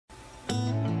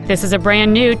This is a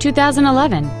brand new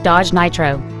 2011 Dodge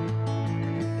Nitro.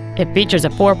 It features a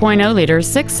 4.0-liter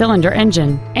 6-cylinder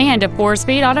engine and a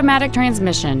 4-speed automatic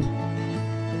transmission.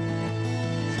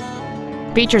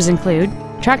 Features include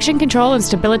traction control and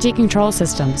stability control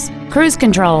systems, cruise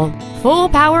control, full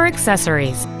power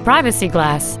accessories, privacy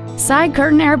glass, side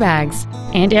curtain airbags,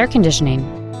 and air conditioning.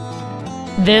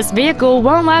 This vehicle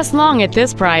won't last long at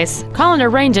this price. Call and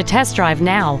arrange a test drive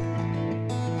now.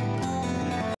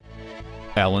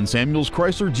 Allen Samuels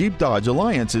Chrysler Jeep Dodge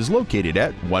Alliance is located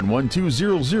at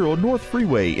 11200 North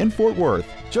Freeway in Fort Worth,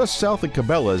 just south of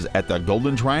Cabela's at the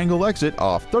Golden Triangle exit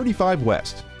off 35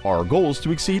 West. Our goal is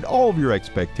to exceed all of your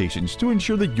expectations to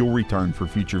ensure that you'll return for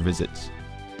future visits.